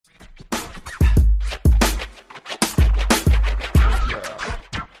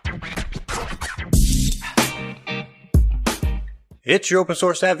It's your open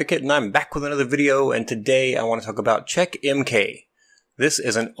source advocate, and I'm back with another video, and today I want to talk about CheckMK. This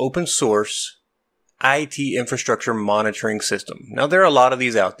is an open source IT infrastructure monitoring system. Now, there are a lot of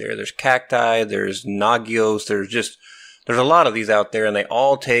these out there. There's Cacti, there's Nagios, there's a lot of these out there, and they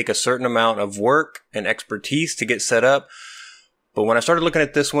all take a certain amount of work and expertise to get set up. But when I started looking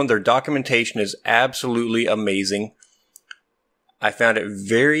at this one, their documentation is absolutely amazing. I found it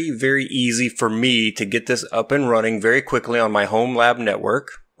very, very easy for me to get this up and running very quickly on my home lab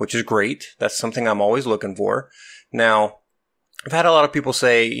network, which is great. That's something I'm always looking for. Now, I've had a lot of people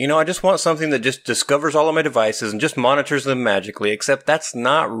say, I just want something that just discovers all of my devices and just monitors them magically, except that's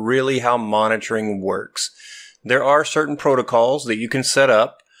not really how monitoring works. There are certain protocols that you can set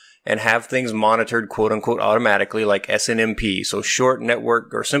up and have things monitored, quote unquote, automatically, like SNMP. So short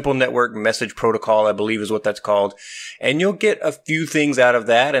network or simple network message protocol, I believe is what that's called. And you'll get a few things out of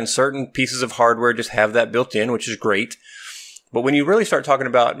that, and certain pieces of hardware just have that built in, which is great. But when you really start talking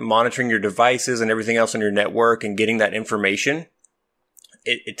about monitoring your devices and everything else on your network and getting that information,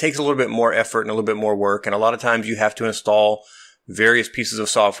 it takes a little bit more effort and a little bit more work. And a lot of times you have to install various pieces of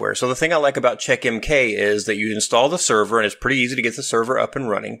software. So the thing I like about CheckMK is that you install the server, and it's pretty easy to get the server up and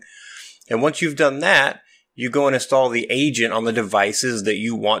running. And once you've done that, you go and install the agent on the devices that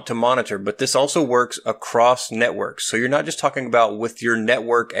you want to monitor. But this also works across networks. So you're not just talking about with your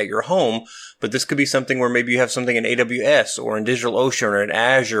network at your home, but this could be something where maybe you have something in AWS or in DigitalOcean or in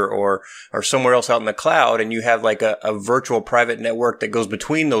Azure or somewhere else out in the cloud, and you have like a virtual private network that goes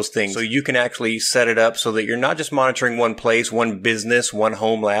between those things. So you can actually set it up so that you're not just monitoring one place, one business, one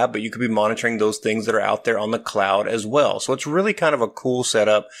home lab, but you could be monitoring those things that are out there on the cloud as well. So it's really kind of a cool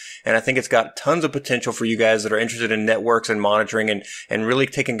setup, and I think it's got tons of potential for you guys that are interested in networks and monitoring and really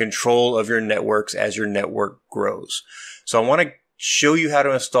taking control of your networks as your network grows. So I want to show you how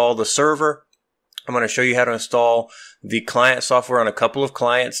to install the server. I'm going to show you how to install the client software on a couple of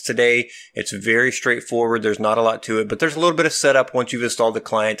clients today. It's very straightforward. There's not a lot to it, but there's a little bit of setup once you've installed the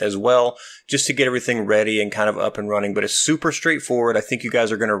client as well, just to get everything ready and kind of up and running. But it's super straightforward. I think you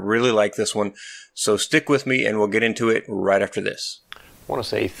guys are going to really like this one. So stick with me and we'll get into it right after this. I want to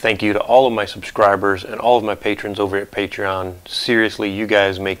say thank you to all of my subscribers and all of my patrons over at Patreon. Seriously, you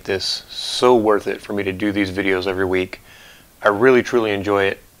guys make this so worth it for me to do these videos every week. I really, truly enjoy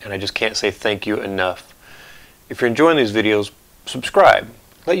it, and I just can't say thank you enough. If you're enjoying these videos, subscribe.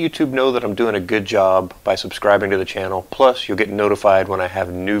 Let YouTube know that I'm doing a good job by subscribing to the channel. Plus, you'll get notified when I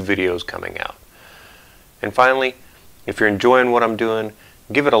have new videos coming out. And finally, if you're enjoying what I'm doing,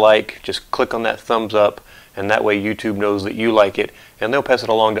 give it a like. Just click on that thumbs up, and that way YouTube knows that you like it, and they'll pass it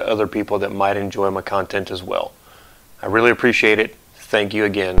along to other people that might enjoy my content as well. I really appreciate it. Thank you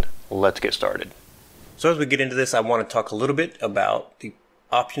again. Let's get started. So as we get into this, I want to talk a little bit about the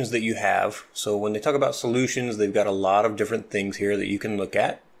options that you have. So when they talk about solutions, they've got a lot of different things here that you can look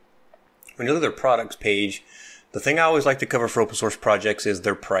at. When you look at their products page, the thing I always like to cover for open source projects is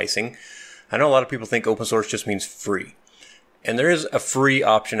their pricing. I know a lot of people think open source just means free. And there is a free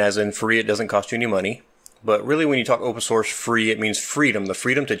option, as in free, it doesn't cost you any money. But really, when you talk open source free, it means freedom. The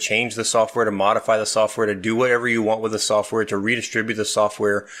freedom to change the software, to modify the software, to do whatever you want with the software, to redistribute the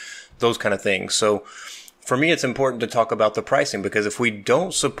software, those kind of things. So for me, it's important to talk about the pricing, because if we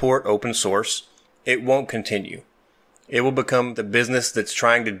don't support open source, it won't continue. It will become the business that's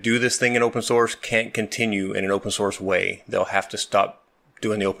trying to do this thing in open source can't continue in an open source way. They'll have to stop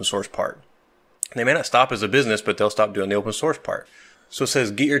doing the open source part. They may not stop as a business, but they'll stop doing the open source part. So it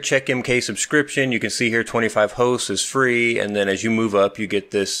says, get your CheckMK subscription. You can see here 25 hosts is free. And then as you move up, you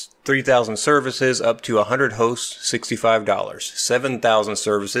get this 3,000 services up to 100 hosts, $65. 7,000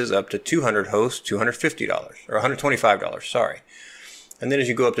 services up to 200 hosts, $250 or $125, sorry. And then as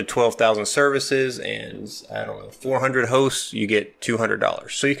you go up to 12,000 services and 400 hosts, you get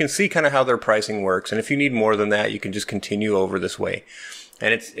 $200. So you can see kind of how their pricing works. And if you need more than that, you can just continue over this way.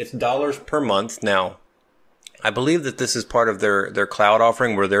 And it's dollars per month. Now, I believe that this is part of their cloud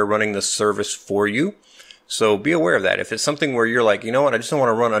offering where they're running the service for you. So be aware of that. If it's something where you're like, you know what, I just don't want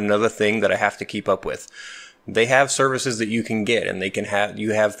to run another thing that I have to keep up with. They have services that you can get, and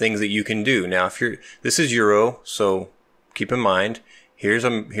you have things that you can do. Now, this is Euro, so keep in mind, here's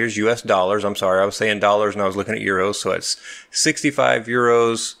US dollars. I'm sorry, I was saying dollars and I was looking at euros. So it's 65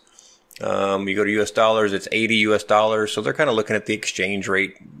 euros. You go to US dollars, it's 80 US dollars. So they're kind of looking at the exchange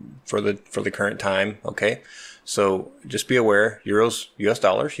rate for the current time. Okay. So just be aware, euros, US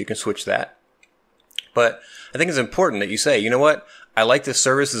dollars, you can switch that. But I think it's important that you say, you know what, I like this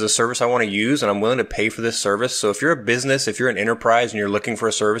service as a service I want to use, and I'm willing to pay for this service. So if you're a business, if you're an enterprise and you're looking for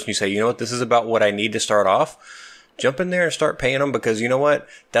a service and you say, you know what, this is about what I need to start off, jump in there and start paying them, because you know what?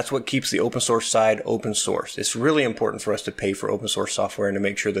 That's what keeps the open source side open source. It's really important for us to pay for open source software and to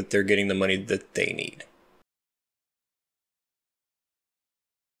make sure that they're getting the money that they need.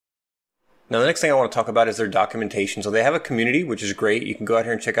 Now, the next thing I want to talk about is their documentation. So they have a community, which is great. You can go out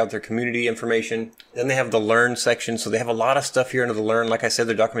here and check out their community information. Then they have the Learn section. So they have a lot of stuff here under the Learn. Like I said,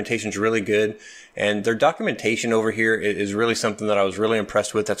 their documentation is really good. And their documentation over here is really something that I was really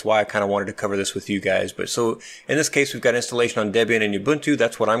impressed with. That's why I kind of wanted to cover this with you guys. But so in this case, we've got installation on Debian and Ubuntu.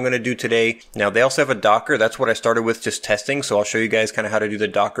 That's what I'm going to do today. Now, they also have a Docker. That's what I started with, just testing. So I'll show you guys kind of how to do the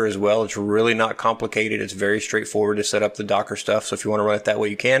Docker as well. It's really not complicated. It's very straightforward to set up the Docker stuff. So if you want to run it that way,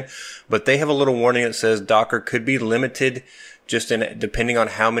 you can. But they have a little warning that says Docker could be limited just depending on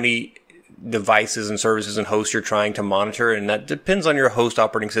how many devices and services and hosts you're trying to monitor, and that depends on your host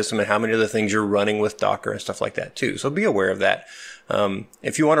operating system and how many other things you're running with Docker and stuff like that too. So be aware of that.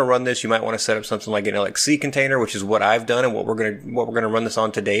 If you want to run this, you might want to set up something like an LXC container, which is what I've done and what we're going to run this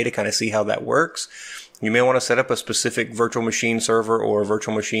on today to kind of see how that works. You may want to set up a specific virtual machine server or a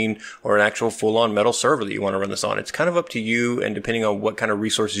virtual machine or an actual full-on metal server that you want to run this on. It's kind of up to you and depending on what kind of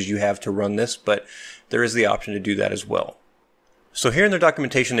resources you have to run this, but there is the option to do that as well. So here in their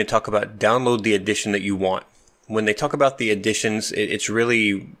documentation, they talk about download the edition that you want. When they talk about the editions, it's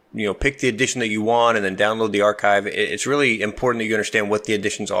really, pick the edition that you want and then download the archive. It's really important that you understand what the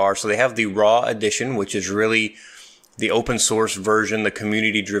editions are. So they have the raw edition, which is really the open source version, the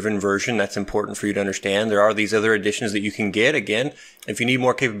community driven version. That's important for you to understand. There are these other editions that you can get. Again, if you need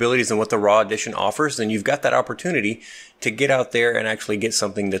more capabilities than what the raw edition offers, then you've got that opportunity to get out there and actually get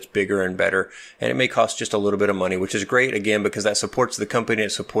something that's bigger and better. And it may cost just a little bit of money, which is great, again, because that supports the company,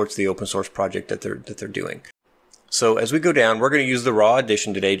 it supports the open source project that they're doing. So as we go down, we're going to use the raw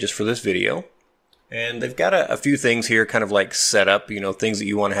edition today just for this video. And they've got a few things here kind of like set up, things that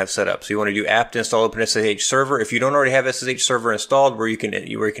you want to have set up. So you want to do apt install OpenSSH server. If you don't already have SSH server installed where you can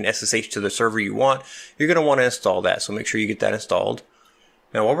SSH to the server you want, you're going to want to install that. So make sure you get that installed.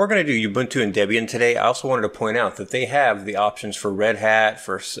 Now, what we're going to do Ubuntu and Debian today, I also wanted to point out that they have the options for Red Hat,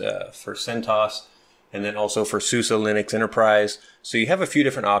 for CentOS, and then also for SUSE Linux Enterprise. So you have a few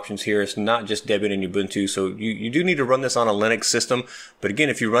different options here. It's not just Debian and Ubuntu. So you do need to run this on a Linux system. But again,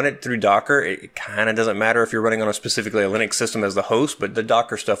 if you run it through Docker, it kind of doesn't matter if you're running on specifically a Linux system as the host, but the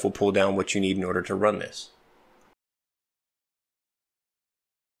Docker stuff will pull down what you need in order to run this.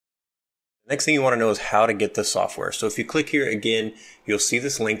 Next thing you want to know is how to get the software. So if you click here again, you'll see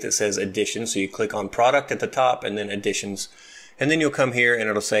this link that says Additions. So you click on Product at the top and then Additions. And then you'll come here and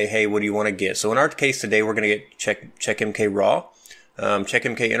it'll say, hey, what do you want to get? So in our case today, we're going to get CheckMK Raw.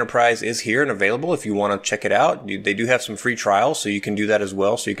 CheckMK Enterprise is here and available if you want to check it out. They do have some free trials, so you can do that as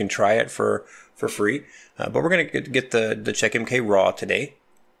well. So you can try it for free. But we're going to get the CheckMK Raw today.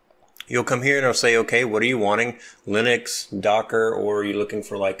 You'll come here and it'll say, okay, what are you wanting? Linux, Docker, or are you looking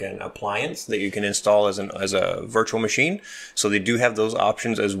for like an appliance that you can install as a virtual machine? So they do have those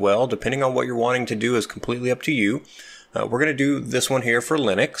options as well. Depending on what you're wanting to do is completely up to you. We're going to do this one here for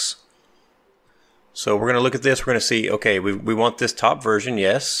Linux. So we're going to look at this. We're going to see, okay, we want this top version.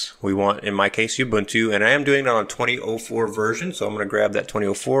 Yes. We want, in my case, Ubuntu. And I am doing it on a 2004 version. So I'm going to grab that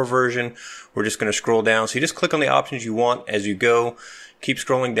 2004 version. We're just going to scroll down. So you just click on the options you want as you go. Keep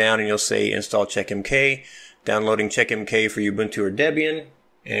scrolling down and you'll say install CheckMK. Downloading CheckMK for Ubuntu or Debian.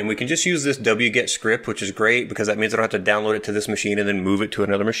 And we can just use this wget script, which is great because that means I don't have to download it to this machine and then move it to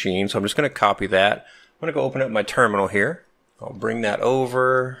another machine. So I'm just going to copy that. I'm going to go open up my terminal here. I'll bring that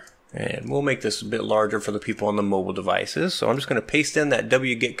over and we'll make this a bit larger for the people on the mobile devices. So I'm just going to paste in that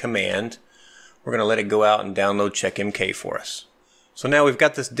wget command. We're going to let it go out and download CheckMK for us. So now we've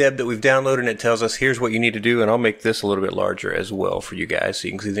got this deb that we've downloaded and it tells us here's what you need to do, and I'll make this a little bit larger as well for you guys so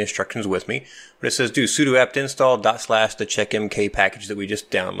you can see the instructions with me. But it says do sudo apt install / the CheckMK package that we just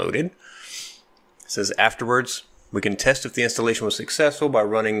downloaded. It says afterwards we can test if the installation was successful by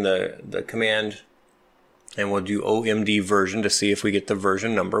running the command, and we'll do omd version to see if we get the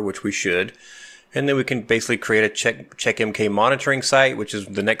version number, which we should. And then we can basically create a CheckMK monitoring site, which is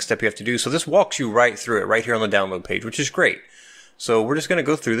the next step you have to do. So this walks you right through it right here on the download page, which is great. So we're just going to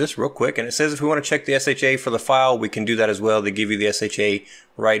go through this real quick, and it says if we want to check the SHA for the file, we can do that as well. They give you the SHA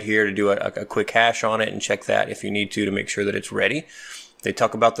right here to do a quick hash on it and check that if you need to make sure that it's ready. They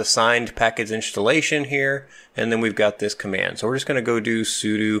talk about the signed package installation here, and then we've got this command. So we're just going to go do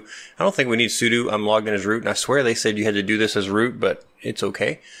sudo. I don't think we need sudo. I'm logged in as root, and I swear they said you had to do this as root, but it's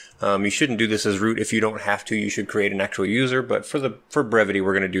okay. You shouldn't do this as root if you don't have to. You should create an actual user, but for brevity,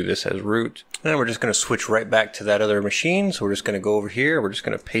 we're going to do this as root. And then we're just going to switch right back to that other machine. So we're just going to go over here. We're just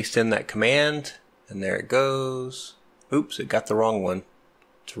going to paste in that command, and there it goes. Oops, it got the wrong one.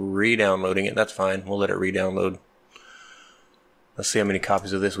 It's re-downloading it. That's fine. We'll let it re-download. Let's see how many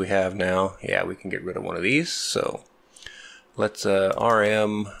copies of this we have now. Yeah, we can get rid of one of these. So let's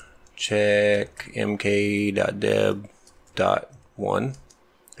rm checkmk.deb.1.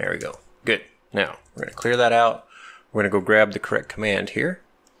 There we go. Good. Now we're going to clear that out. We're going to go grab the correct command here,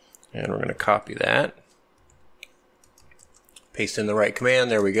 and we're going to copy that. Paste in the right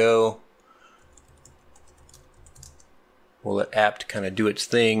command. There we go. We'll let apt kind of do its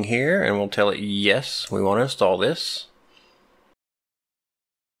thing here, and we'll tell it yes, we want to install this.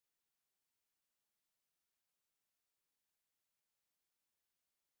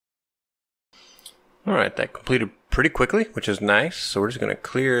 Alright, that completed pretty quickly, which is nice. So we're just going to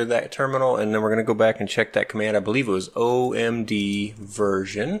clear that terminal, and then we're going to go back and check that command. I believe it was OMD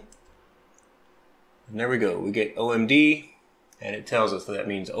version. And there we go. We get OMD, and it tells us that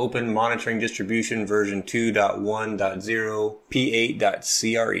means Open Monitoring Distribution version 2.1.0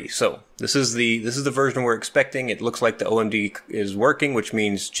 P8.CRE. So this is the version we're expecting. It looks like the OMD is working, which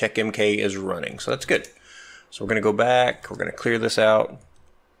means CheckMK is running. So that's good. So we're going to go back. We're going to clear this out.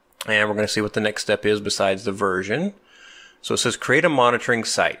 And we're going to see what the next step is besides the version. So it says create a monitoring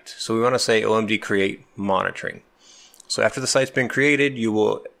site. So we want to say OMD create monitoring. So after the site's been created, you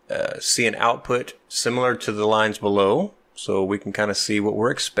will see an output similar to the lines below. So we can kind of see what we're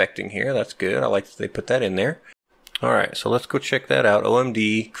expecting here. That's good. I like that they put that in there. All right, so let's go check that out.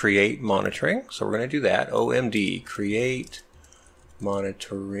 OMD create monitoring. So we're going to do that. OMD create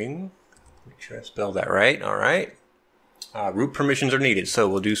monitoring. Make sure I spelled that right. All right. Root permissions are needed, so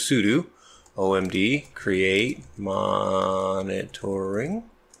we'll do sudo omd create monitoring.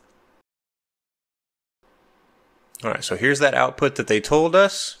 Alright, so here's that output that they told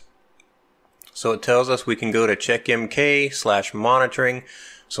us. So it tells us we can go to checkmk/monitoring.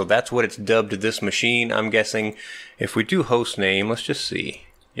 So that's what it's dubbed this machine, I'm guessing. If we do host name, let's just see.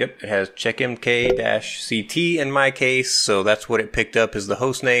 Yep, it has checkmk-ct in my case, so that's what it picked up as the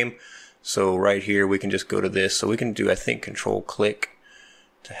host name. So right here we can just go to this. So we can do, I think, control click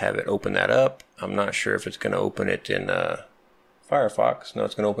to have it open that up. I'm not sure if it's going to open it in Firefox. No,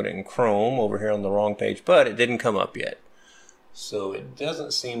 it's going to open it in Chrome over here on the wrong page, but it didn't come up yet. So it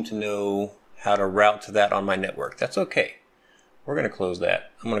doesn't seem to know how to route to that on my network. That's okay. We're going to close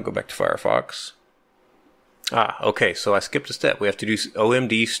that. I'm going to go back to Firefox. Okay, so I skipped a step. We have to do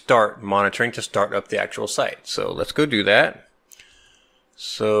OMD start monitoring to start up the actual site. So let's go do that.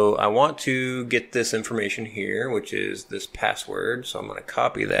 So I want to get this information here, which is this password. So I'm going to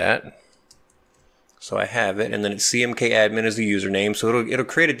copy that. So I have it, and then it's CMK admin is the username. So it'll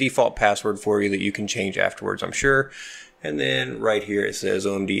create a default password for you that you can change afterwards, I'm sure. And then right here it says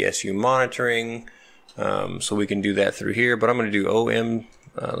OMD SU monitoring. So we can do that through here, but I'm going to do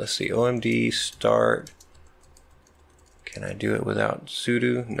let's see, OMD start. Can I do it without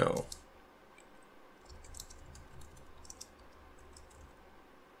sudo? No.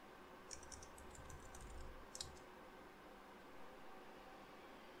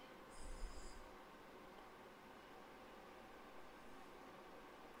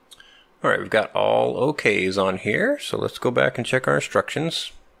 Alright, we've got all OKs on here, so let's go back and check our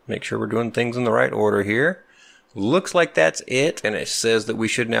instructions. Make sure we're doing things in the right order here. Looks like that's it, and it says that we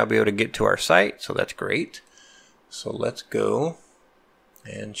should now be able to get to our site, so that's great. So let's go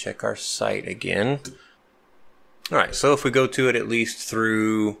and check our site again. Alright, so if we go to it at least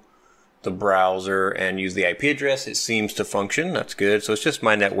through the browser and use the IP address, it seems to function. That's good. So it's just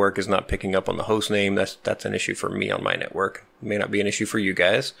my network is not picking up on the host name. That's an issue for me on my network. It may not be an issue for you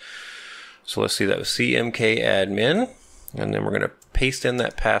guys. So let's see, that was CMK admin, and then we're going to paste in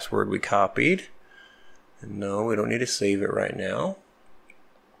that password we copied. And no, we don't need to save it right now.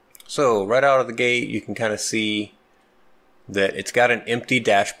 So right out of the gate, you can kind of see that it's got an empty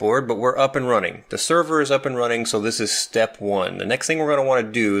dashboard, but we're up and running. The server is up and running, so this is step one. The next thing we're going to want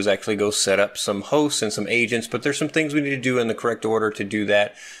to do is actually go set up some hosts and some agents, but there's some things we need to do in the correct order to do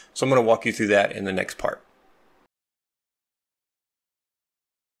that. So I'm going to walk you through that in the next part.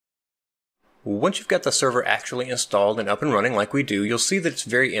 Once you've got the server actually installed and up and running like we do, you'll see that it's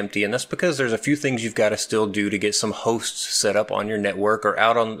very empty, and that's because there's a few things you've got to still do to get some hosts set up on your network or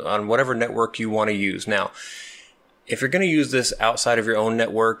out on whatever network you want to use. Now, if you're going to use this outside of your own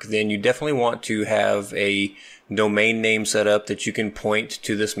network, then you definitely want to have a domain name set up that you can point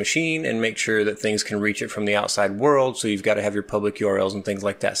to this machine and make sure that things can reach it from the outside world. So you've got to have your public URLs and things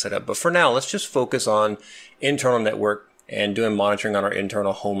like that set up. But for now, let's just focus on internal network and doing monitoring on our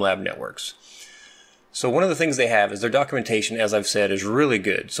internal home lab networks. So one of the things they have is their documentation, as I've said, is really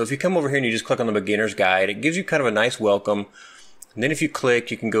good. So if you come over here and you just click on the beginner's guide, it gives you kind of a nice welcome. And then if you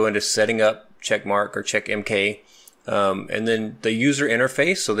click, you can go into setting up Checkmark or CheckMK. And then the user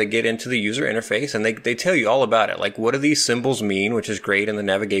interface, so they get into the user interface and they tell you all about it. Like, what do these symbols mean, which is great in the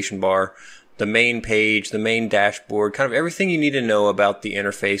navigation bar, the main page, the main dashboard, kind of everything you need to know about the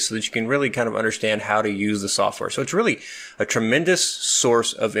interface so that you can really kind of understand how to use the software. So it's really a tremendous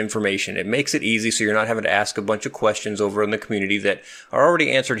source of information. It makes it easy so you're not having to ask a bunch of questions over in the community that are already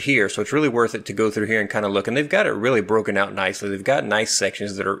answered here. So it's really worth it to go through here and kind of look. And they've got it really broken out nicely. They've got nice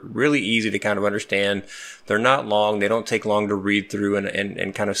sections that are really easy to kind of understand. They're not long. They don't take long to read through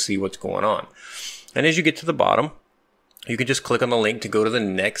and kind of see what's going on. And as you get to the bottom, you can just click on the link to go to the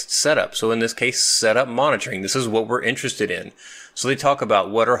next setup. So in this case, setup monitoring. This is what we're interested in. So they talk about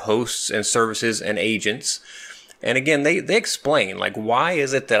what are hosts and services and agents. And again, they explain, like, why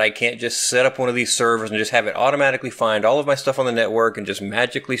is it that I can't just set up one of these servers and just have it automatically find all of my stuff on the network and just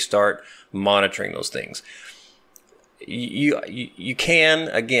magically start monitoring those things? You can,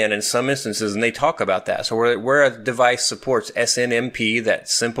 again, in some instances, and they talk about that. So where a device supports SNMP, that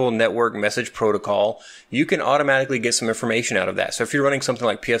simple network message protocol, you can automatically get some information out of that. So if you're running something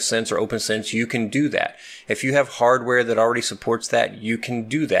like pfSense or OpenSense, you can do that. If you have hardware that already supports that, you can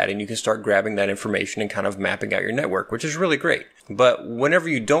do that, and you can start grabbing that information and kind of mapping out your network, which is really great. But whenever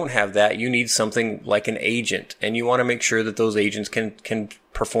you don't have that, you need something like an agent, and you want to make sure that those agents can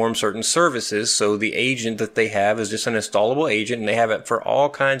perform certain services. So the agent that they have is just an installable agent, and they have it for all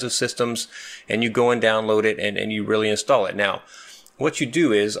kinds of systems, and you go and download it and you really install it. Now, what you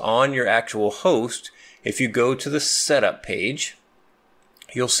do is on your actual host, if you go to the setup page,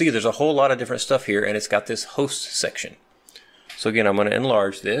 you'll see there's a whole lot of different stuff here, and it's got this host section. So again, I'm going to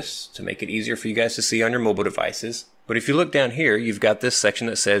enlarge this to make it easier for you guys to see on your mobile devices. But if you look down here, you've got this section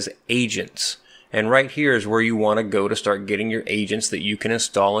that says agents. And right here is where you want to go to start getting your agents that you can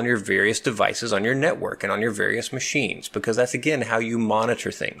install on your various devices on your network and on your various machines, because that's, again, how you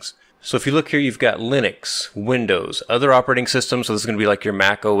monitor things. So if you look here, you've got Linux, Windows, other operating systems. So this is going to be like your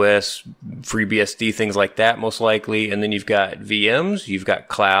Mac OS, FreeBSD, things like that, most likely. And then you've got VMs, you've got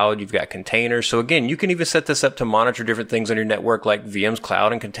cloud, you've got containers. So again, you can even set this up to monitor different things on your network, like VMs,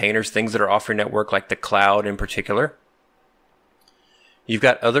 cloud, and containers, things that are off your network, like the cloud in particular. You've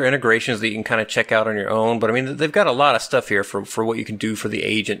got other integrations that you can kind of check out on your own, but I mean, they've got a lot of stuff here for what you can do for the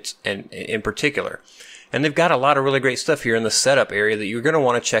agents and in particular. And they've got a lot of really great stuff here in the setup area that you're going to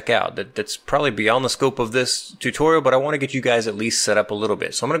want to check out. That's probably beyond the scope of this tutorial, but I want to get you guys at least set up a little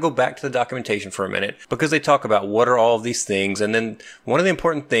bit. So I'm going to go back to the documentation for a minute, because they talk about what are all of these things. And then one of the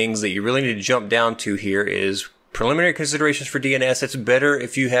important things that you really need to jump down to here is preliminary considerations for DNS. It's better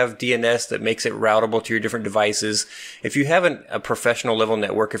if you have DNS that makes it routable to your different devices. If you have a professional level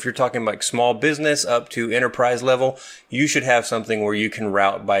network, if you're talking like small business up to enterprise level, you should have something where you can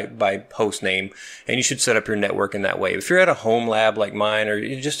route by host name, and you should set up your network in that way. If you're at a home lab like mine, or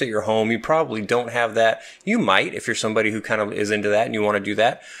you're just at your home, you probably don't have that. You might, if you're somebody who kind of is into that and you want to do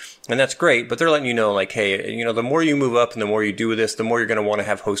that. And that's great, but they're letting you know, like, hey, you know, the more you move up and the more you do this, the more you're going to want to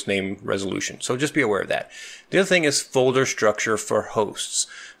have host name resolution. So just be aware of that. The other thing is folder structure for hosts.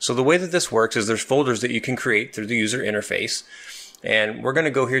 So the way that this works is there's folders that you can create through the user interface. And we're going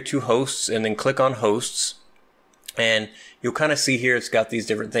to go here to hosts and then click on hosts. And you'll kind of see here it's got these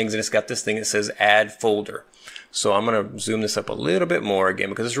different things, and it's got this thing that says add folder. So I'm going to zoom this up a little bit more again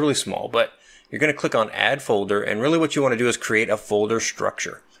because it's really small, but you're going to click on add folder, and really what you want to do is create a folder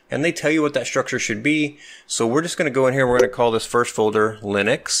structure. And they tell you what that structure should be. So we're just going to go in here and we're going to call this first folder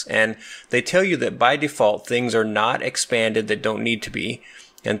Linux. And they tell you that by default, things are not expanded that don't need to be,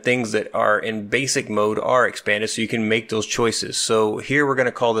 and things that are in basic mode are expanded, so you can make those choices. So here we're going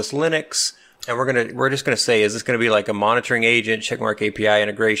to call this Linux, and we're just going to say, is this going to be like a monitoring agent, checkmark API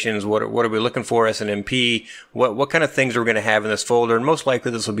integrations? What are we looking for? SNMP? What kind of things are we going to have in this folder? And most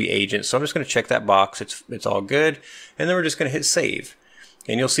likely this will be agents. So I'm just going to check that box. It's all good. And then we're just going to hit save.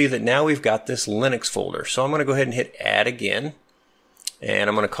 And you'll see that now we've got this Linux folder. So I'm going to go ahead and hit add again. And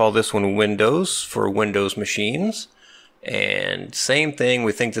I'm going to call this one Windows for Windows machines. And same thing,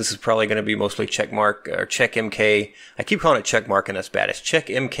 we think this is probably going to be mostly checkmark or CheckMK. I keep calling it checkmark, and that's bad. It's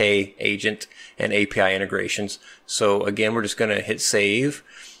CheckMK agent and API integrations. So again, we're just going to hit save.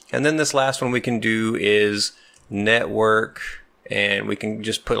 And then this last one we can do is network, and we can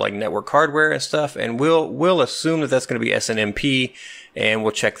just put like network hardware and stuff, and we'll assume that that's going to be SNMP, and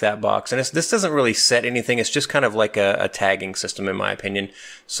we'll check that box. And this doesn't really set anything. It's just kind of like a tagging system, in my opinion.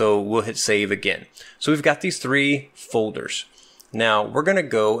 So we'll hit save again. So we've got these three folders. Now we're going to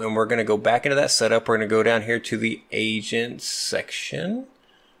go and we're going to go back into that setup. We're going to go down here to the agents section.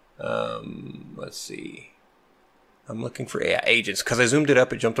 Let's see. I'm looking for agents because I zoomed it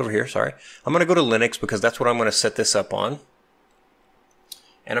up. It jumped over here. Sorry. I'm going to go to Linux because that's what I'm going to set this up on.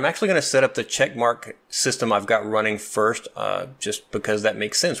 And I'm actually going to set up the checkmark system I've got running first, just because that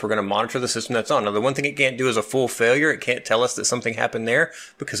makes sense. We're going to monitor the system that's on. Now, the one thing it can't do is a full failure. It can't tell us that something happened there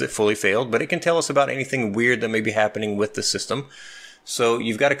because it fully failed, but it can tell us about anything weird that may be happening with the system. So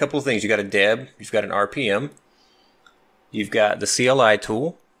you've got a couple of things. You've got a deb, you've got an RPM, you've got the CLI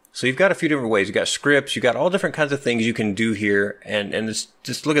tool. So you've got a few different ways. You've got scripts, you've got all different kinds of things you can do here. And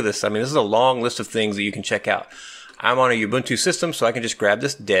just look at this. I mean, this is a long list of things that you can check out. I'm on a Ubuntu system, so I can just grab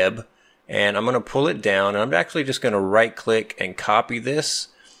this deb and I'm going to pull it down. And I'm actually just going to right click and copy this.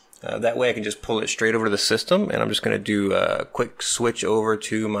 That way I can just pull it straight over to the system. And I'm just going to do a quick switch over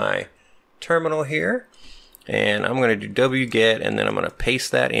to my terminal here. And I'm going to do wget, and then I'm going to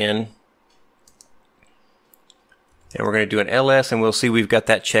paste that in. And we're going to do an ls, and we'll see we've got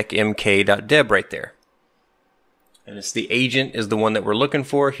that checkmk.deb right there. And it's the agent is the one that we're looking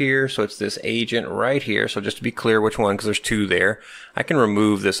for here. So it's this agent right here. So just to be clear which one, because there's two there. I can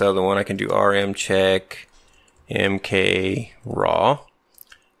remove this other one. I can do rm check mk raw.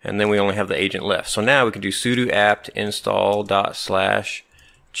 And then we only have the agent left. So now we can do sudo apt install /checkmk,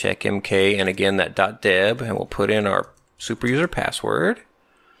 and again that .deb, and we'll put in our super user password.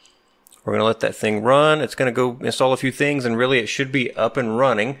 We're going to let that thing run. It's going to go install a few things, and really it should be up and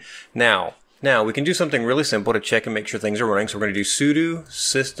running. Now we can do something really simple to check and make sure things are running. So we're going to do sudo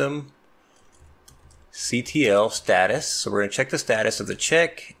system ctl status. So we're going to check the status of the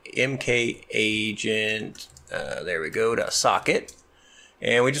checkmk agent. There we go, .socket.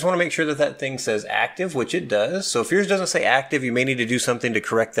 And we just want to make sure that that thing says active, which it does. So if yours doesn't say active, you may need to do something to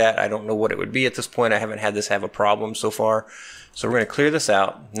correct that. I don't know what it would be at this point. I haven't had this have a problem so far. So we're going to clear this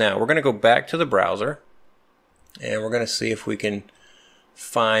out. Now we're going to go back to the browser and we're going to see if we can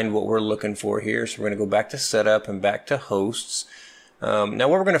find what we're looking for here. So we're going to go back to setup and back to hosts. Now what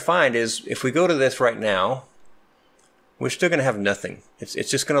we're going to find is if we go to this right now, we're still going to have nothing. It's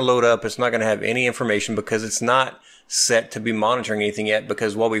just going to load up. It's not going to have any information because it's not set to be monitoring anything yet,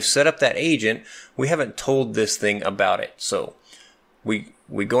 because while we've set up that agent, we haven't told this thing about it. So we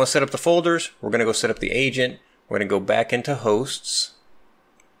go and set up the folders. We're going to go set up the agent. We're going to go back into hosts.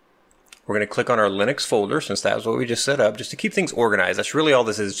 We're going to click on our Linux folder, since that was what we just set up, just to keep things organized. That's really all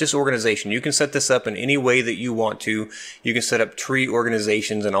this is, just organization. You can set this up in any way that you want to. You can set up tree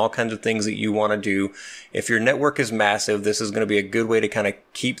organizations and all kinds of things that you want to do. If your network is massive, this is going to be a good way to kind of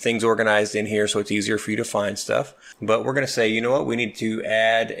keep things organized in here so it's easier for you to find stuff. But we're going to say, you know what, we need to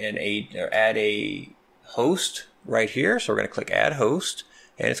add a host right here. So we're going to click add host,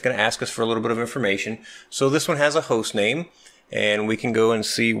 and it's going to ask us for a little bit of information. So this one has a host name. And we can go and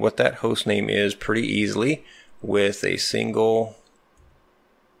see what that host name is pretty easily with a single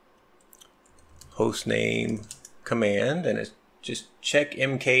host name command. And it's just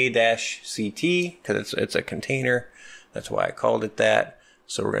checkmk-ct because it's a container. That's why I called it that.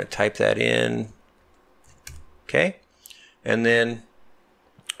 So we're going to type that in. Okay. And then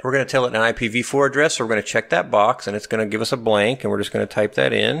we're going to tell it an IPv4 address. So we're going to check that box, and it's going to give us a blank, and we're just going to type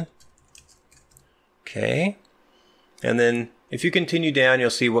that in. Okay. And then if you continue down, you'll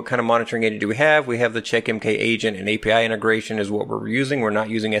see what kind of monitoring agent do we have. We have the CheckMK agent, and API integration is what we're using. We're not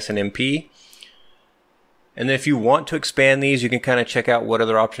using SNMP. And then if you want to expand these, you can kind of check out what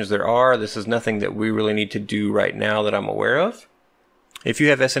other options there are. This is nothing that we really need to do right now that I'm aware of. If you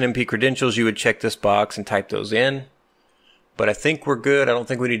have SNMP credentials, you would check this box and type those in. But I think we're good. I don't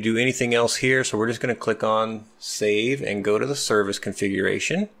think we need to do anything else here. So we're just going to click on save and go to the service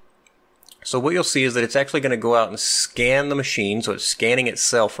configuration. So what you'll see is that it's actually going to go out and scan the machine. So it's scanning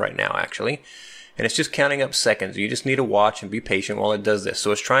itself right now, actually. And it's just counting up seconds. You just need to watch and be patient while it does this.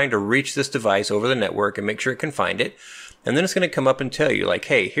 So it's trying to reach this device over the network and make sure it can find it. And then it's going to come up and tell you, like,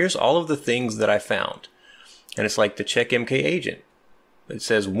 hey, here's all of the things that I found. And it's like the CheckMK agent. It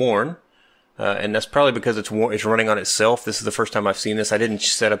says warn. And that's probably because it's running on itself. This is the first time I've seen this. I didn't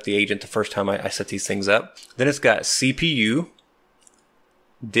set up the agent the first time I set these things up. Then it's got CPU,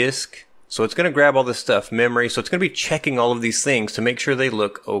 disk. So it's going to grab all this stuff, memory. So it's going to be checking all of these things to make sure they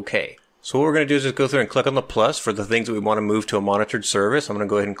look okay. So what we're going to do is just go through and click on the plus for the things that we want to move to a monitored service. I'm going to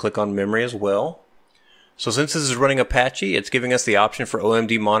go ahead and click on memory as well. So since this is running Apache, it's giving us the option for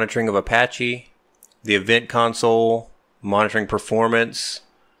OMD monitoring of Apache, the event console, monitoring performance.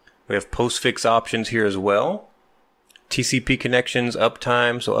 We have postfix options here as well. TCP connections,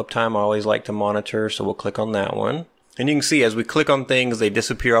 uptime. So uptime I always like to monitor, so we'll click on that one. And you can see as we click on things, they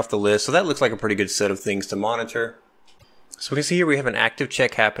disappear off the list. So that looks like a pretty good set of things to monitor. So we can see here we have an active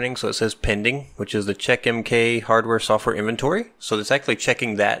check happening. So it says pending, which is the CheckMK hardware software inventory. So it's actually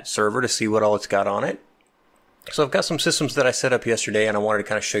checking that server to see what all it's got on it. So I've got some systems that I set up yesterday, and I wanted to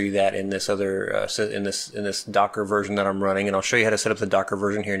kind of show you that in this other in this Docker version that I'm running, and I'll show you how to set up the Docker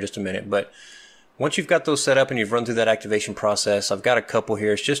version here in just a minute. But once you've got those set up and you've run through that activation process, I've got a couple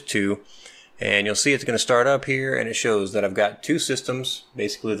here. It's just two, and you'll see it's going to start up here, and it shows that I've got two systems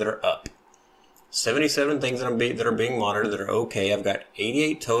basically that are up. 77 things that are being monitored that are okay. I've got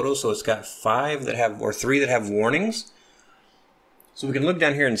 88 total, so it's got 5 that have, or 3 that have warnings. So we can look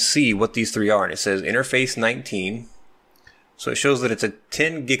down here and see what these 3 are, and it says interface 19. So it shows that it's a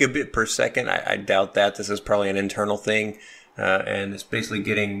 10 gigabit per second. I doubt that. This is probably an internal thing, and it's basically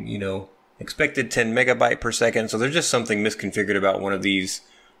getting, you know, expected 10 megabyte per second. So there's just something misconfigured about one of these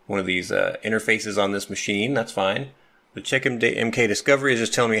interfaces on this machine. That's fine. The CheckMK Discovery is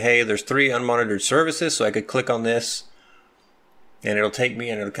just telling me, hey, there's 3 unmonitored services, so I could click on this, and it'll take me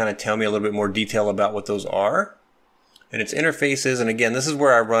and it'll kind of tell me a little bit more detail about what those are. And it's interfaces, and again, this is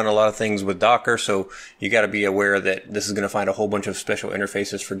where I run a lot of things with Docker, so you got to be aware that this is going to find a whole bunch of special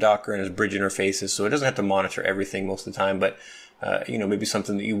interfaces for Docker and as bridge interfaces, so it doesn't have to monitor everything most of the time, but you know, maybe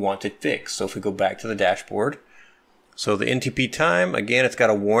something that you want to fix. So if we go back to the dashboard, so the NTP time, again, it's got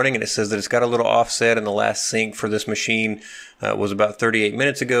a warning, and it says that it's got a little offset, and the last sync for this machine was about 38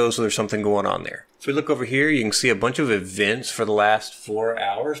 minutes ago, so there's something going on there. So we look over here, you can see a bunch of events for the last 4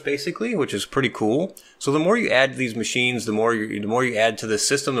 hours, basically, which is pretty cool. So the more you add to these machines, the more you add to the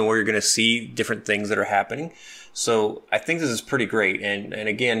system, the more you're going to see different things that are happening. So I think this is pretty great, and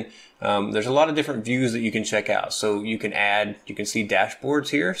again, there's a lot of different views that you can check out. So you can see dashboards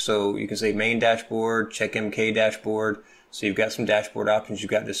here. So you can say main dashboard, CheckMK dashboard. So you've got some dashboard options. You've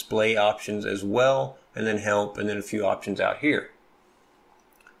got display options as well, and then help, and then a few options out here.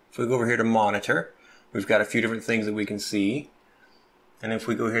 So we go over here to monitor. We've got a few different things that we can see. And if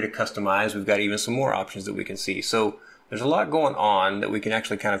we go here to customize, we've got even some more options that we can see. So there's a lot going on that we can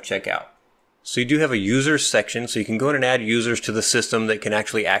actually kind of check out. So you do have a users section, so you can go in and add users to the system that can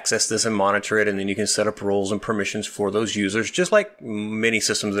actually access this and monitor it, and then you can set up roles and permissions for those users, just like many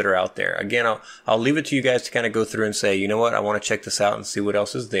systems that are out there. Again, I'll leave it to you guys to kind of go through and say, you know what, I want to check this out and see what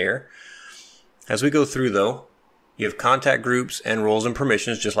else is there. As we go through, though, you have contact groups and roles and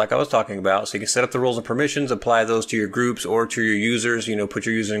permissions, just like I was talking about. So you can set up the roles and permissions, apply those to your groups or to your users, you know, put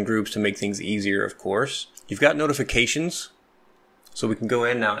your users in groups to make things easier, of course. You've got notifications. So we can go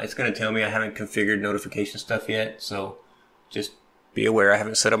in now. It's going to tell me I haven't configured notification stuff yet. So just be aware I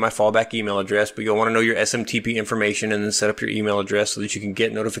haven't set up my fallback email address, but you'll want to know your SMTP information and then set up your email address so that you can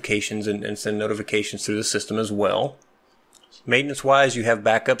get notifications and send notifications through the system as well. Maintenance wise, you have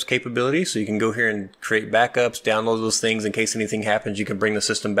backups capability. So you can go here and create backups, download those things in case anything happens. You can bring the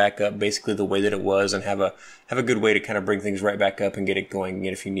system back up basically the way that it was and have a good way to kind of bring things right back up and get it going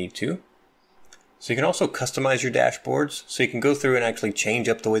again if you need to. So you can also customize your dashboards. So you can go through and actually change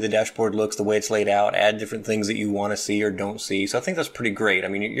up the way the dashboard looks, the way it's laid out, add different things that you want to see or don't see. So I think that's pretty great. I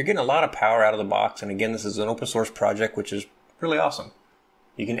mean, you're getting a lot of power out of the box. And again, this is an open source project, which is really awesome.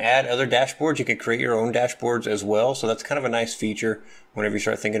 You can add other dashboards. You can create your own dashboards as well. So that's kind of a nice feature whenever you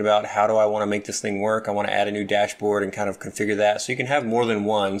start thinking about how do I want to make this thing work? I want to add a new dashboard and kind of configure that. So you can have more than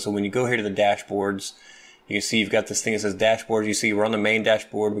one. So when you go here to the dashboards, you can see you've got this thing that says dashboard. You see we're on the main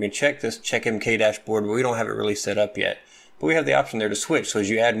dashboard. We can check this CheckMK dashboard, but we don't have it really set up yet. But we have the option there to switch. So as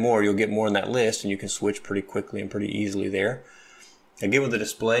you add more, you'll get more in that list, and you can switch pretty quickly and pretty easily there. Again, with the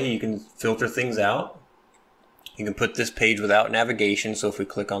display, you can filter things out. You can put this page without navigation. So if we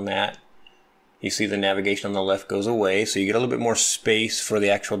click on that, you see the navigation on the left goes away. So you get a little bit more space for the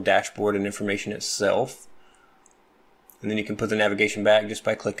actual dashboard and information itself. And then you can put the navigation back just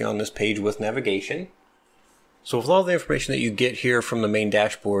by clicking on this page with navigation. So with all the information that you get here from the main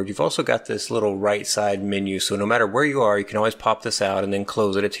dashboard, you've also got this little right side menu. So no matter where you are, you can always pop this out and then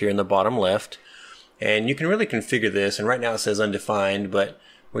close it. It's here in the bottom left. And you can really configure this. And right now it says undefined, but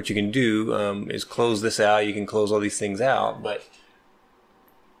what you can do is close this out. You can close all these things out, but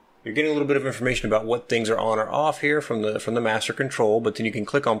you're getting a little bit of information about what things are on or off here from the master control, but then you can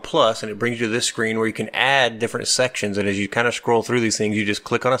click on plus and it brings you to this screen where you can add different sections. And as you kind of scroll through these things, you just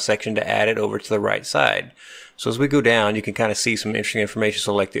click on a section to add it over to the right side. So as we go down, you can kind of see some interesting information.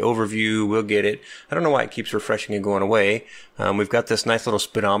 So like the overview, we'll get it. I don't know why it keeps refreshing and going away. We've got this nice little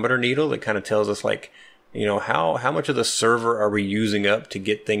speedometer needle that kind of tells us, like, you know, how much of the server are we using up to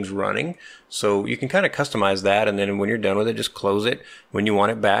get things running. So you can kind of customize that, and then when you're done with it, just close it. When you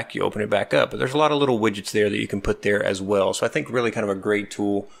want it back, you open it back up. But there's a lot of little widgets there that you can put there as well. So I think really kind of a great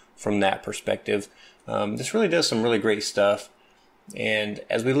tool from that perspective. This really does some really great stuff. And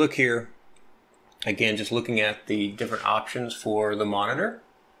as we look here, again, just looking at the different options for the monitor,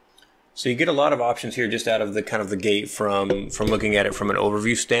 So you get a lot of options here just out of the kind of the gate from looking at it from an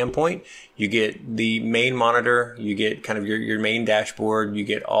overview standpoint. You get the main monitor, you get kind of your main dashboard, you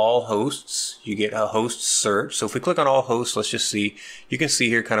get all hosts, you get a host search. So if we click on all hosts, let's just see, you can see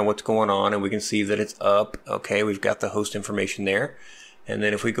here kind of what's going on, and we can see that it's up. Okay, we've got the host information there. And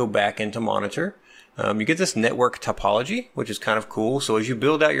then if we go back into monitor, you get this network topology, which is kind of cool. So as you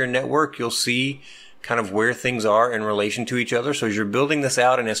build out your network, you'll see kind of where things are in relation to each other. So as you're building this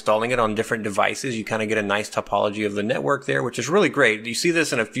out and installing it on different devices, you kind of get a nice topology of the network there, which is really great. You see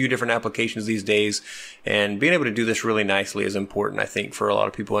this in a few different applications these days, and being able to do this really nicely is important, I think, for a lot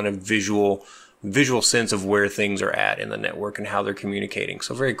of people in a visual sense of where things are at in the network and how they're communicating.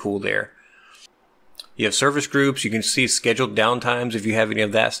 So very cool there. You have service groups, you can see scheduled downtimes if you have any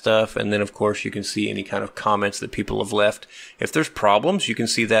of that stuff, and then of course you can see any kind of comments that people have left. If there's problems, you can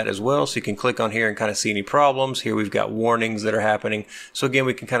see that as well, so you can click on here and kind of see any problems. Here we've got warnings that are happening, so again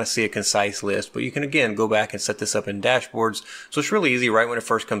we can kind of see a concise list, but you can again go back and set this up in dashboards. So it's really easy right when it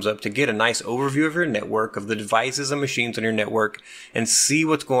first comes up to get a nice overview of your network, of the devices and machines on your network, and see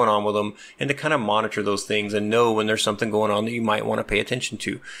what's going on with them, and to kind of monitor those things and know when there's something going on that you might want to pay attention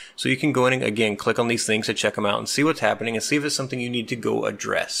to. So you can go in and again click on these things to check them out and see what's happening and see if it's something you need to go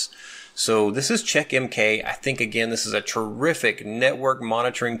address. So this is CheckMK. I think again this is a terrific network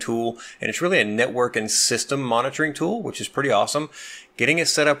monitoring tool, and it's really a network and system monitoring tool, which is pretty awesome. Getting it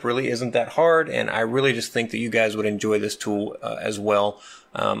set up really isn't that hard, and I really just think that you guys would enjoy this tool as well.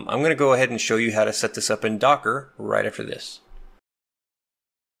 I'm going to go ahead and show you how to set this up in Docker right after this.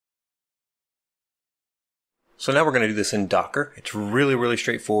 So now we're going to do this in Docker. It's really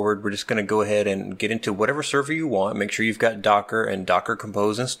straightforward. We're just going to go ahead and get into whatever server you want. Make sure you've got Docker and Docker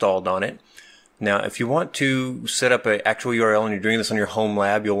Compose installed on it. Now, if you want to set up an actual URL and you're doing this on your home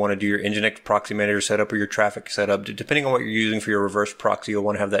lab, you'll want to do your Nginx proxy manager setup or your traffic setup. Depending on what you're using for your reverse proxy, you'll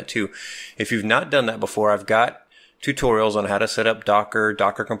want to have that too. If you've not done that before, I've got tutorials on how to set up Docker,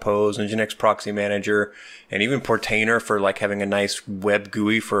 Docker Compose, Nginx Proxy Manager, and even Portainer for like having a nice web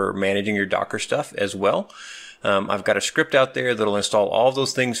GUI for managing your Docker stuff as well. I've got a script out there that'll install all of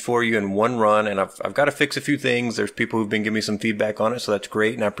those things for you in one run, and I've got to fix a few things. There's people who've been giving me some feedback on it, so that's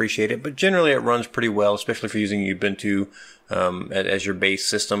great, and I appreciate it. But generally, it runs pretty well, especially if you're using Ubuntu as your base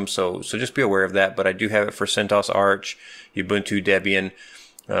system. So just be aware of that. But I do have it for CentOS Arch, Ubuntu, Debian.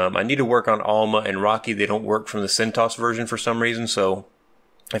 I need to work on Alma and Rocky. They don't work from the CentOS version for some reason, so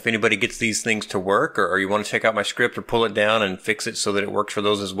if anybody gets these things to work, or you want to check out my script or pull it down and fix it so that it works for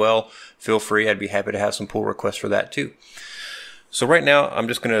those as well, feel free. I'd be happy to have some pull requests for that too. So right now, I'm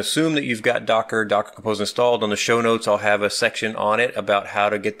just going to assume that you've got Docker Compose installed. On the show notes, I'll have a section on it about how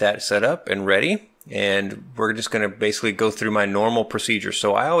to get that set up and ready. And we're just going to basically go through my normal procedure.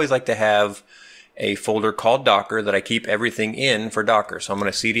 So I always like to have a folder called Docker that I keep everything in for Docker. So I'm going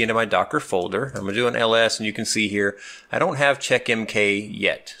to cd into my Docker folder. I'm going to do an ls, and you can see here I don't have CheckMK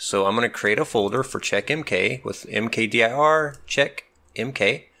yet. So I'm going to create a folder for CheckMK with mkdir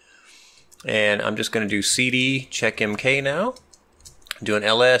CheckMK. And I'm just going to do cd CheckMK now. Do an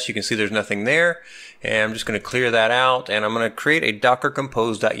ls, you can see there's nothing there. And I'm just going to clear that out, and I'm going to create a docker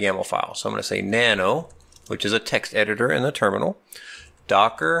compose.yaml file. So I'm going to say nano, which is a text editor in the terminal,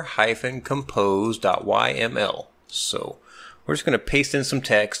 docker-compose.yml. So we're just going to paste in some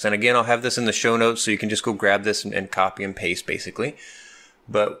text, and again I'll have this in the show notes so you can just go grab this and copy and paste basically.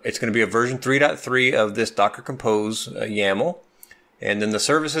 But it's going to be a version 3.3 of this Docker Compose YAML, and then the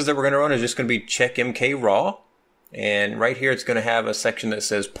services that we're going to run is just going to be CheckMK raw, and right here it's going to have a section that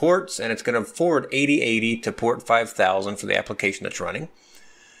says ports, and it's going to forward 8080 to port 5000 for the application that's running.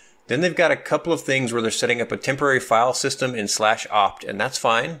 Then they've got a couple of things where they're setting up a temporary file system in /opt, and that's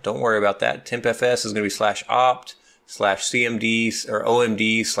fine. Don't worry about that. Tempfs is going to be /opt, /cmd or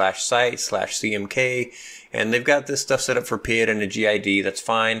omd /site /cmk, and they've got this stuff set up for PID and a GID. That's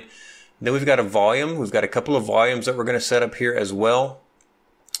fine. Then we've got a volume. We've got a couple of volumes that we're going to set up here as well.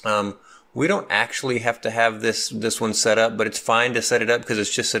 We don't actually have to have this one set up, but it's fine to set it up because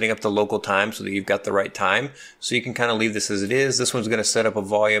it's just setting up the local time so that you've got the right time. So you can kind of leave this as it is. This one's going to set up a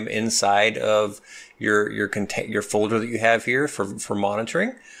volume inside of your folder that you have here for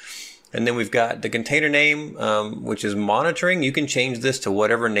monitoring. And then we've got the container name, which is monitoring. You can change this to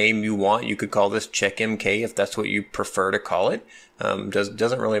whatever name you want. You could call this CheckMK if that's what you prefer to call it.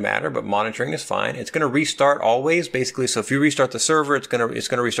 Doesn't really matter, but monitoring is fine. It's going to restart always, basically. So if you restart the server, it's going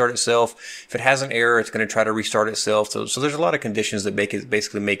to restart itself. If it has an error, it's going to try to restart itself. So there's a lot of conditions that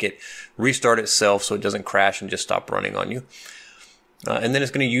basically make it restart itself so it doesn't crash and just stop running on you. And then it's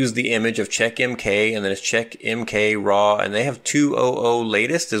going to use the image of CheckMK, and then it's CheckMK raw, and they have 2.0.0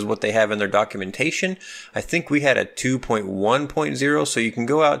 latest is what they have in their documentation. I think we had a 2.1.0, so you can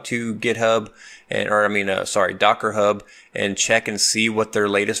go out to GitHub Docker Hub and check and see what their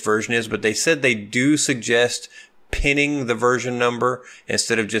latest version is. But they said they do suggest pinning the version number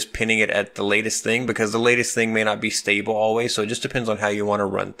instead of just pinning it at the latest thing, because the latest thing may not be stable always. So it just depends on how you want to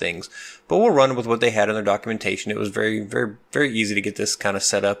run things. But we'll run with what they had in their documentation. It was very, very, very easy to get this kind of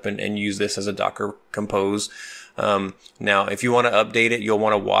set up and use this as a Docker Compose. Now, if you want to update it, you'll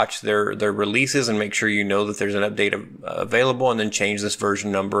want to watch their releases and make sure you know that there's an update available, and then change this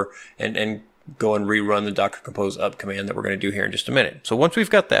version number and go and rerun the Docker Compose up command that we're going to do here in just a minute. So once we've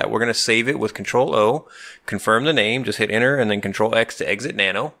got that, we're going to save it with Control-O, confirm the name, just hit enter, and then Control-X to exit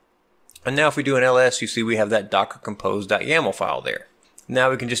nano. And now if we do an ls, you see we have that docker compose.yaml file there. Now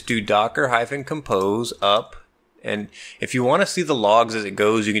we can just do docker-compose up. And if you want to see the logs as it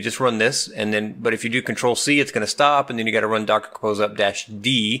goes, you can just run this, and then, but if you do Control-C, it's going to stop, and then you got to run docker compose up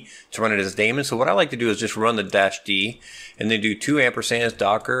 -d to run it as daemon. So what I like to do is just run the -d, and then do 2 ampersands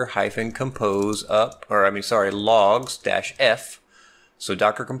docker-compose up, logs-f. So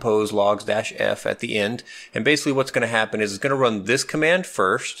docker compose logs-f at the end. And basically what's going to happen is it's going to run this command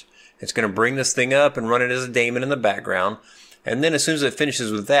first. It's going to bring this thing up and run it as a daemon in the background. And then as soon as it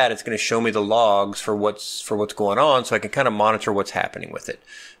finishes with that, it's going to show me the logs for what's going on, so I can kind of monitor what's happening with it.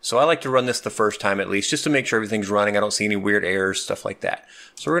 So I like to run this the first time at least, just to make sure everything's running. I don't see any weird errors, stuff like that.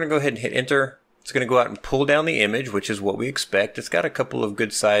 So we're going to go ahead and hit enter. It's going to go out and pull down the image, which is what we expect. It's got a couple of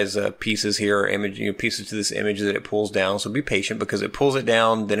good size pieces here, or image, pieces to this image that it pulls down. So be patient, because it pulls it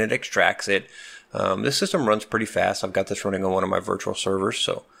down, then it extracts it. This system runs pretty fast. I've got this running on one of my virtual servers,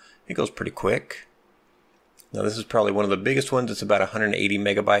 so it goes pretty quick. Now this is probably one of the biggest ones. It's about 180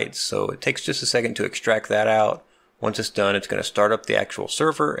 megabytes, so it takes just a second to extract that out. Once it's done, it's going to start up the actual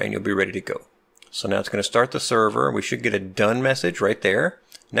server, and you'll be ready to go. So now it's going to start the server. We should get a done message right there.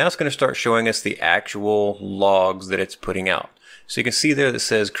 Now it's going to start showing us the actual logs that it's putting out. So you can see there that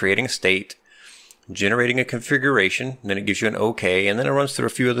says creating a state, generating a configuration, then it gives you an OK, and then it runs through a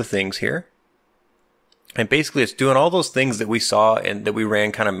few other things here. And basically it's doing all those things that we saw and that we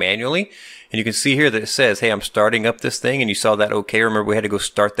ran kind of manually. And you can see here that it says, hey, I'm starting up this thing, and you saw that OK. Remember, we had to go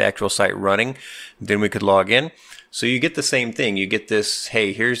start the actual site running, then we could log in. So you get the same thing. You get this,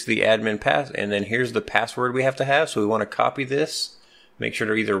 hey, here's the admin pass, and then here's the password we have to have. So we want to copy this. Make sure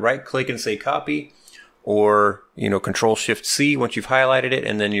to either right click and say copy, or Control-Shift-C once you've highlighted it,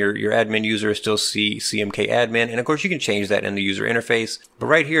 and then your admin user is still CMK admin. And of course you can change that in the user interface. But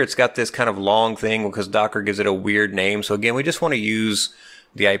right here it's got this kind of long thing because Docker gives it a weird name. So again, we just want to use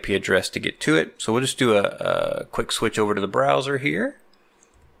the IP address to get to it. So we'll just do a quick switch over to the browser here.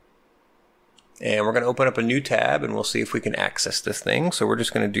 And we're going to open up a new tab, and we'll see if we can access this thing. So we're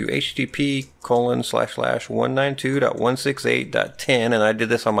just going to do http://192.168.10, and I did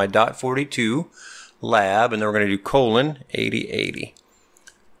this on my .42 lab, and then we're going to do :8080.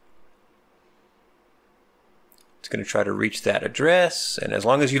 It's going to try to reach that address, and as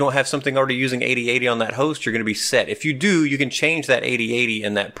long as you don't have something already using 8080 on that host, you're going to be set. If you do, you can change that 8080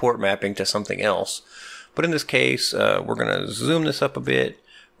 and that port mapping to something else. But in this case, we're going to zoom this up a bit.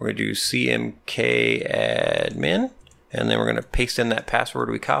 We're going to do CMK admin, and then we're going to paste in that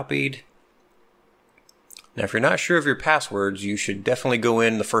password we copied. Now, if you're not sure of your passwords, you should definitely go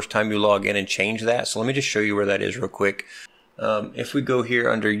in the first time you log in and change that. So let me just show you where that is real quick. If we go here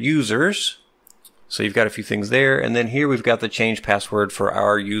under users, so you've got a few things there, and then here we've got the change password for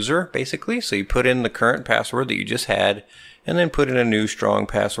our user, basically. So you put in the current password that you just had, and then put in a new strong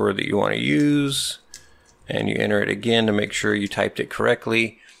password that you want to use, and you enter it again to make sure you typed it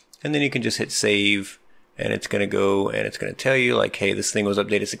correctly. And then you can just hit save, and it's going to go and it's going to tell you like, hey, this thing was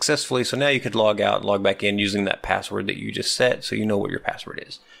updated successfully. So now you could log out and log back in using that password that you just set, so you know what your password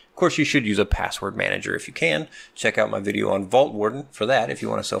is. Of course, you should use a password manager if you can. Check out my video on Vault Warden for that if you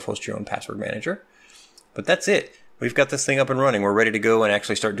want to self-host your own password manager. But that's it. We've got this thing up and running. We're ready to go and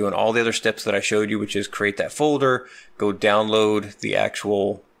actually start doing all the other steps that I showed you, which is create that folder, go download the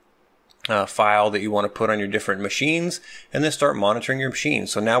actual file that you want to put on your different machines, and then start monitoring your machine.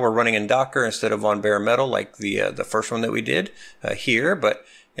 So now we're running in Docker instead of on bare metal like the first one that we did here. But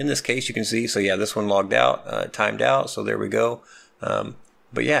in this case, you can see, so yeah, this one logged out, timed out. So there we go.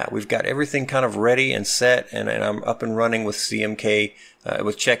 But yeah, we've got everything kind of ready and set, and I'm up and running with CMK,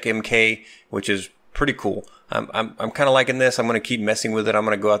 with CheckMK, which is pretty cool. I'm kind of liking this. I'm going to keep messing with it. I'm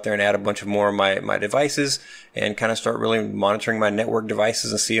going to go out there and add a bunch of more of my devices and kind of start really monitoring my network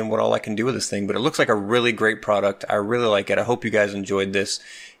devices and seeing what all I can do with this thing. But it looks like a really great product. I really like it. I hope you guys enjoyed this.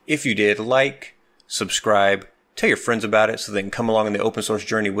 If you did, like, subscribe, Tell your friends about it so they can come along in the open source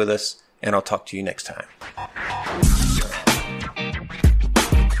journey with us, and I'll talk to you next time.